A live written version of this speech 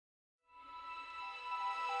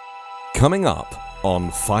Coming up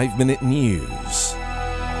on 5 Minute News.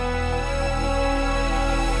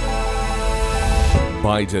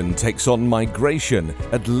 Biden takes on migration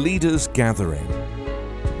at leaders' gathering.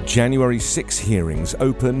 January 6 hearings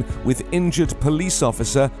open with injured police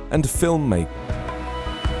officer and filmmaker.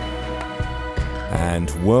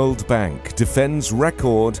 And World Bank defends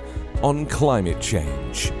record on climate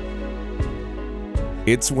change.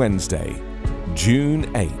 It's Wednesday,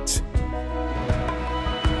 June 8.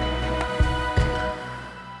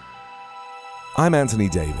 I'm Anthony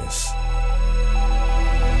Davis.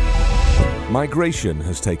 Migration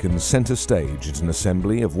has taken centre stage at an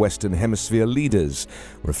assembly of Western Hemisphere leaders,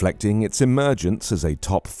 reflecting its emergence as a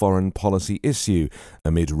top foreign policy issue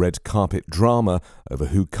amid red carpet drama over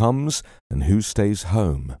who comes and who stays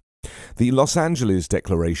home. The Los Angeles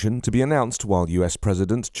Declaration, to be announced while US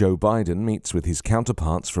President Joe Biden meets with his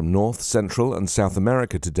counterparts from North, Central and South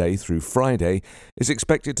America today through Friday, is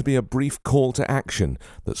expected to be a brief call to action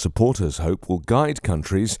that supporters hope will guide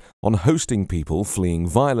countries on hosting people fleeing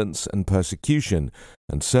violence and persecution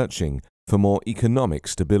and searching for more economic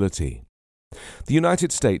stability. The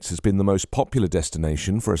United States has been the most popular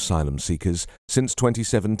destination for asylum seekers since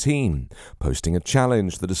 2017, posting a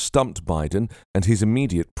challenge that has stumped Biden and his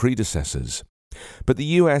immediate predecessors. But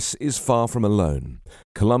the US is far from alone.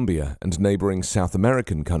 Colombia and neighboring South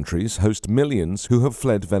American countries host millions who have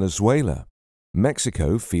fled Venezuela.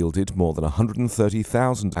 Mexico fielded more than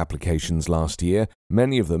 130,000 applications last year,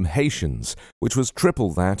 many of them Haitians, which was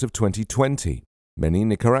triple that of 2020. Many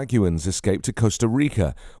Nicaraguans escaped to Costa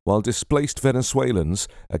Rica, while displaced Venezuelans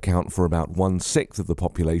account for about 1/6 of the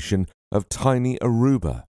population of tiny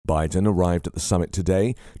Aruba. Biden arrived at the summit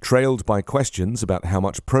today, trailed by questions about how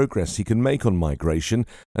much progress he can make on migration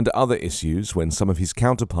and other issues when some of his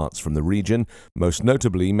counterparts from the region, most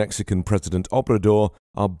notably Mexican President Obrador,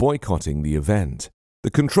 are boycotting the event. The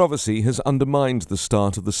controversy has undermined the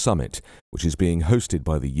start of the summit, which is being hosted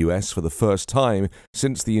by the US for the first time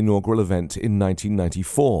since the inaugural event in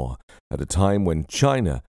 1994, at a time when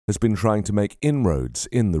China has been trying to make inroads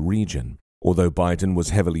in the region. Although Biden was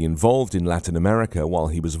heavily involved in Latin America while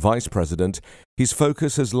he was vice president, his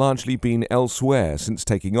focus has largely been elsewhere since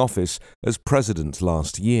taking office as president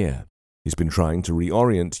last year. He's been trying to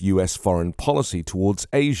reorient US foreign policy towards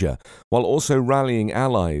Asia, while also rallying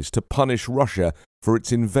allies to punish Russia for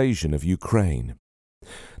its invasion of Ukraine.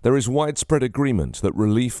 There is widespread agreement that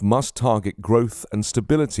relief must target growth and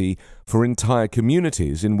stability for entire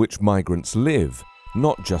communities in which migrants live,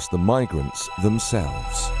 not just the migrants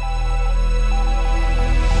themselves.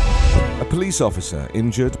 A police officer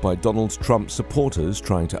injured by Donald Trump supporters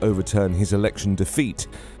trying to overturn his election defeat,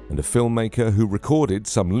 and a filmmaker who recorded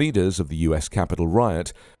some leaders of the US Capitol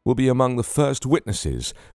riot will be among the first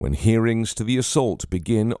witnesses when hearings to the assault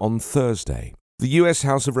begin on Thursday. The US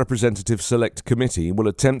House of Representatives Select Committee will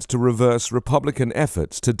attempt to reverse Republican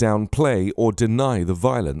efforts to downplay or deny the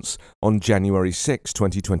violence on January 6,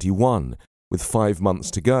 2021, with 5 months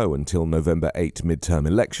to go until November 8 midterm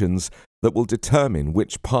elections that will determine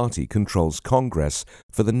which party controls Congress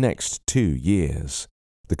for the next 2 years.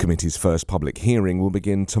 The committee's first public hearing will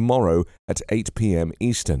begin tomorrow at 8 p.m.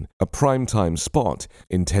 Eastern, a primetime spot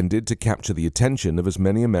intended to capture the attention of as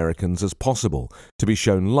many Americans as possible, to be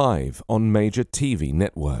shown live on major TV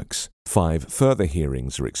networks. 5 further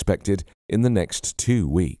hearings are expected in the next 2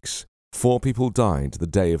 weeks. 4 people died the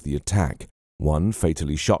day of the attack, 1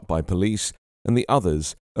 fatally shot by police and the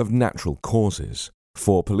others of natural causes.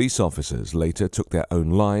 4 police officers later took their own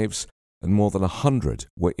lives and more than 100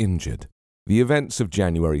 were injured. The events of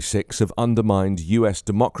January 6 have undermined US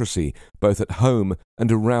democracy both at home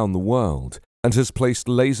and around the world and has placed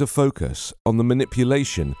laser focus on the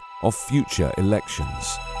manipulation of future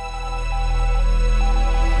elections.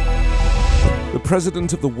 The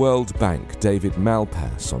president of the World Bank, David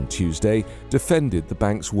Malpass, on Tuesday defended the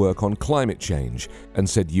bank's work on climate change and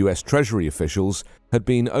said US Treasury officials had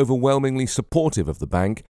been overwhelmingly supportive of the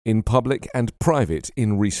bank in public and private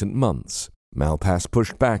in recent months. Malpass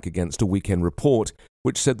pushed back against a weekend report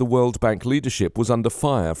which said the World Bank leadership was under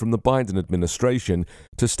fire from the Biden administration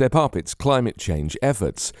to step up its climate change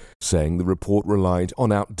efforts, saying the report relied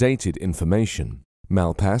on outdated information.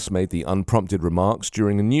 Malpass made the unprompted remarks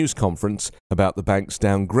during a news conference about the bank's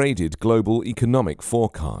downgraded global economic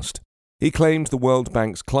forecast. He claimed the World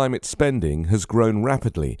Bank's climate spending has grown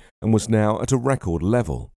rapidly and was now at a record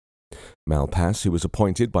level. Malpass, who was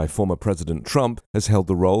appointed by former President Trump, has held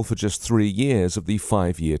the role for just 3 years of the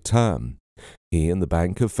 5-year term. He and the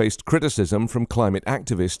bank have faced criticism from climate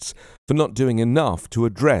activists for not doing enough to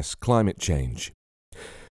address climate change.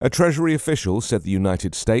 A Treasury official said the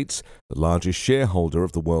United States, the largest shareholder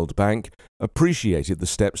of the World Bank, appreciated the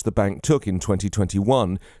steps the bank took in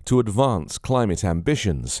 2021 to advance climate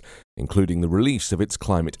ambitions, including the release of its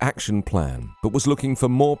Climate Action Plan, but was looking for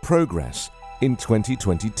more progress in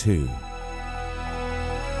 2022.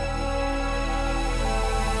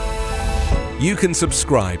 You can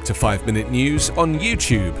subscribe to 5 Minute News on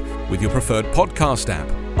YouTube with your preferred podcast app.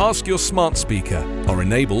 Ask your smart speaker or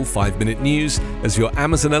enable 5 Minute News as your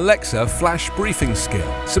Amazon Alexa flash briefing skill.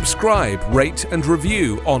 Subscribe, rate and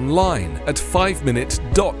review online at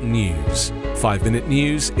 5minute.news. 5 Minute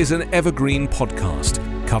News is an evergreen podcast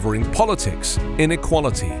covering politics,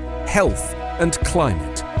 inequality, health and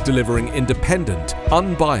climate, delivering independent,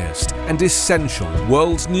 unbiased and essential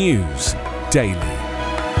world news daily.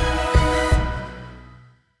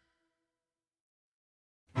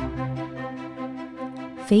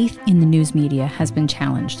 Faith in the news media has been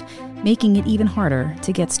challenged, making it even harder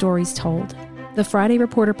to get stories told. The Friday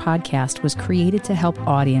Reporter podcast was created to help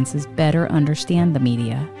audiences better understand the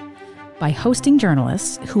media by hosting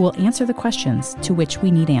journalists who will answer the questions to which we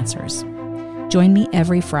need answers. Join me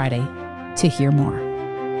every Friday to hear more.